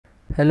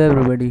Hello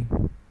everybody.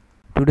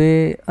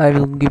 Today I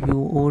will give you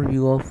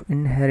overview of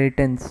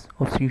inheritance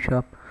of C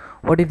Sharp.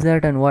 What is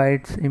that and why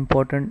it's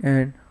important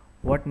and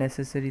what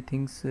necessary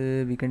things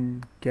we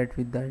can get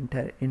with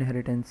the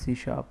inheritance C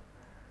Sharp.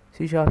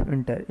 C Sharp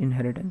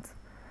inheritance.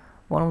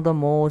 One of the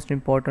most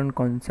important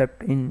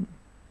concept in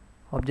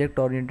object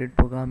oriented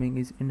programming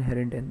is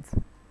inheritance.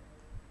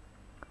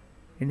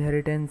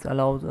 Inheritance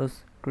allows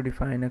us to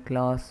define a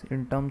class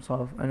in terms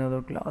of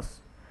another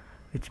class,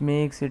 which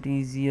makes it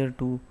easier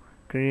to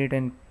create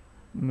and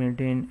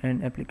maintain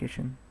an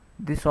application.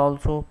 This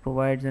also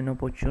provides an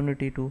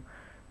opportunity to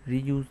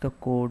reuse the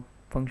code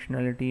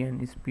functionality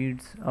and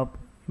speeds up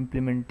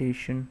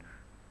implementation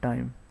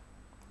time.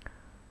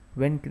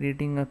 When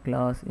creating a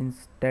class,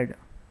 instead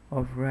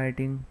of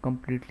writing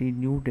completely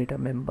new data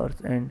members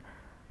and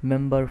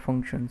member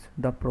functions,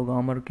 the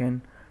programmer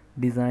can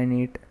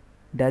designate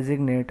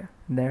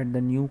that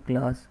the new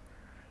class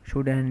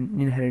should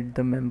inherit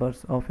the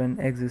members of an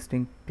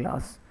existing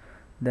class.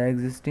 The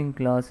existing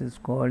class is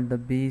called the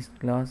base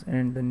class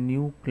and the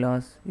new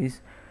class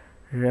is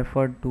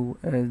referred to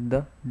as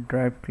the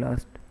derived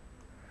class.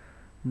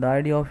 The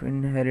idea of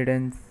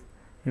inheritance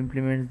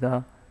implements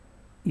the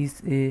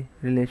is-a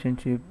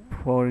relationship.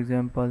 For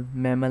example,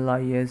 mammal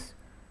is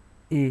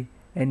a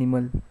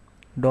animal,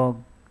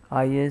 dog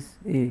is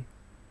a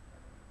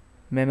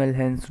mammal,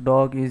 hence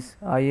dog is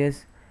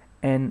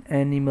an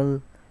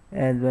animal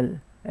as well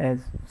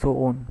as so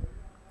on.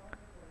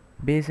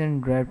 Base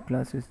and derived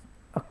classes.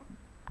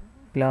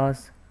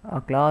 A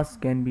class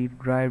can be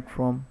derived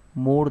from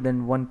more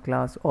than one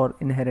class or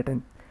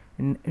inheritance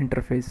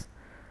interface,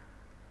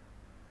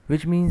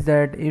 which means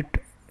that it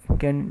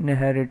can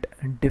inherit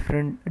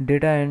different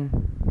data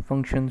and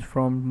functions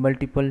from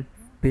multiple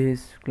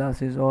base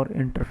classes or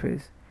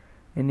interface.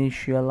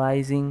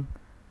 Initializing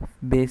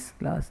base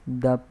class.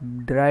 The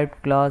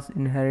derived class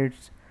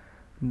inherits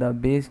the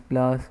base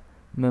class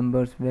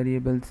members,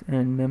 variables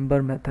and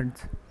member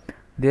methods.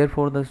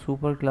 Therefore, the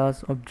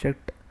superclass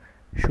object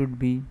should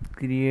be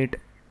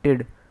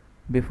created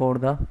before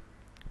the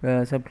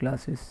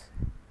subclasses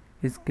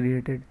is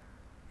created.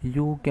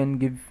 You can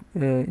give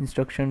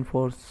instruction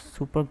for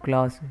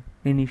superclass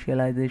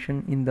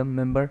initialization in the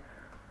member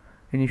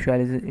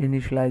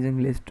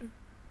initializing list.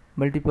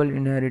 Multiple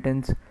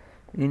inheritance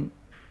in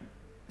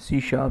C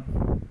Sharp.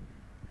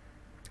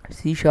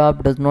 C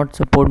Sharp does not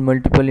support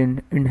multiple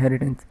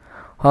inheritance.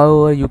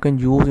 However, you can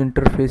use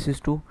interfaces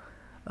to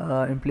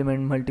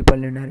implement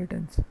multiple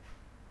inheritance.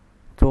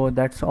 So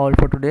that's all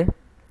for today.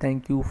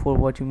 Thank you for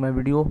watching my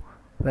video.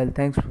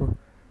 Thanks for.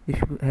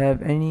 If you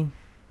have any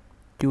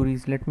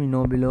queries, let me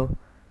know below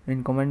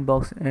in comment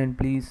box, and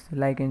please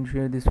like and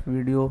share this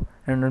video,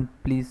 and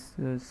please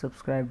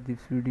subscribe this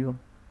video.